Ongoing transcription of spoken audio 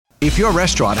If your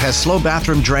restaurant has slow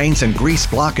bathroom drains and grease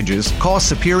blockages, call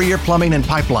Superior Plumbing and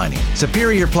Pipelining.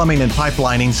 Superior Plumbing and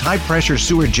Pipelining's high-pressure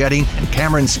sewer jetting and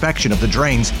camera inspection of the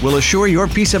drains will assure your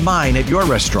peace of mind at your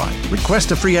restaurant.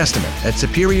 Request a free estimate at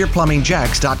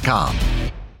SuperiorPlumbingJacks.com.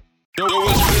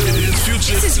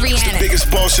 This is Rihanna. The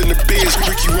biggest boss in the biz,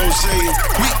 Ricky Rose.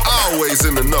 We always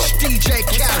in the know. DJ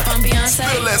Khaled. I'm Beyonce.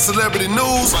 Feel that celebrity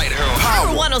news right here on Power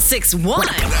 106.1.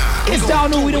 It's the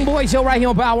all-new We Them Boys show right here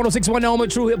on Power 106.1. Home of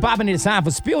True Hip Hop, and it's time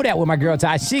for Spill That with my girl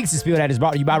Ty Sheeks. Spill That is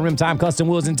brought to you by Rim Time Custom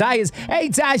Wheels and Tires. Hey,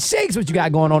 Ty Sheeks, what you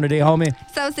got going on today, homie?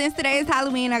 So since today is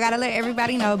Halloween, I gotta let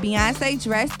everybody know Beyonce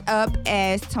dressed up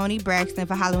as Toni Braxton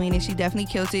for Halloween, and she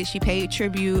definitely killed it. She paid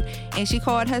tribute, and she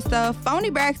called herself Phony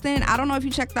Braxton. I don't know if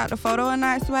you checked out the photo or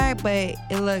not, Swag, but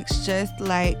it looks just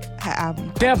like her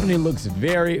album. Definitely looks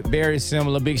very, very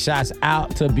similar. Big shots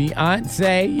out to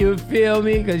Beyonce, you feel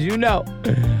me? Because you know,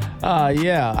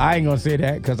 yeah, I ain't gonna say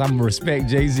that because I'm gonna respect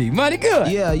Jay-Z. Money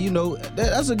good. Yeah, you know,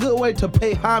 that's a good way to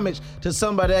pay homage to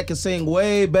somebody that can sing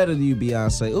way better than you,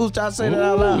 Beyonce. Ooh, try to say that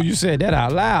out loud. You said that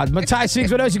out loud. But Ty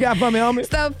Sheeks, what else you got for me, homie?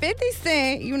 So 50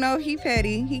 Cent, you know, he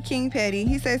petty. He King Petty.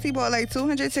 He says he bought like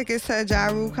 200 tickets to a Ja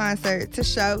Rule concert to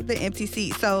show the empty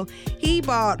seats. So he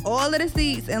bought all of the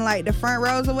seats in like the front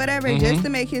rows or whatever just to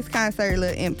make his concert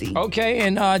look empty. Okay,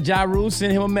 and Ja Rule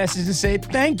sent him a message and said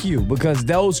thank you because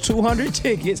those 200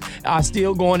 tickets are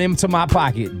still going into my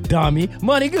pocket. Dummy.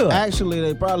 Money good. Actually,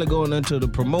 they probably going into the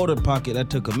promoter pocket that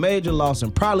took a major loss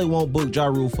and probably won't book Ja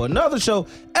Rule for another show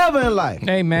ever in life.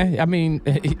 Hey, man, I mean,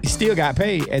 he still got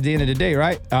paid at the end of the day,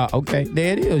 right? Okay,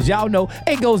 there it is. Y'all know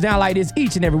it goes down like this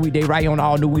each and every weekday right here on the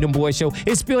all-new We Them Boys show.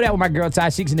 It's Spilled Out with my girl Ty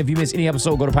Sheeks, and if you miss any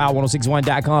episode, go to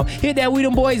power1061.com. Hit that We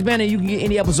Them Boys banner, and you can get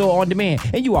any episode on demand.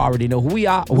 And you already know who we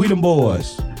are. We Them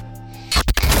Boys. For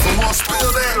more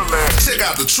Spill That, check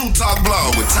out the True Talk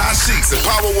blog with Ty Sheeks at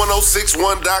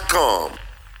power1061.com.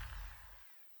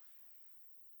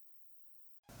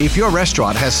 If your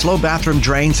restaurant has slow bathroom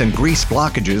drains and grease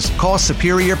blockages, call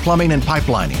Superior Plumbing and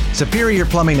Pipelining. Superior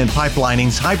Plumbing and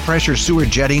Pipelining's high-pressure sewer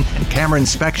jetting and camera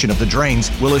inspection of the drains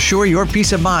will assure your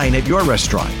peace of mind at your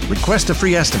restaurant. Request a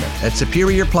free estimate at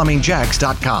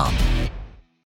SuperiorPlumbingJacks.com.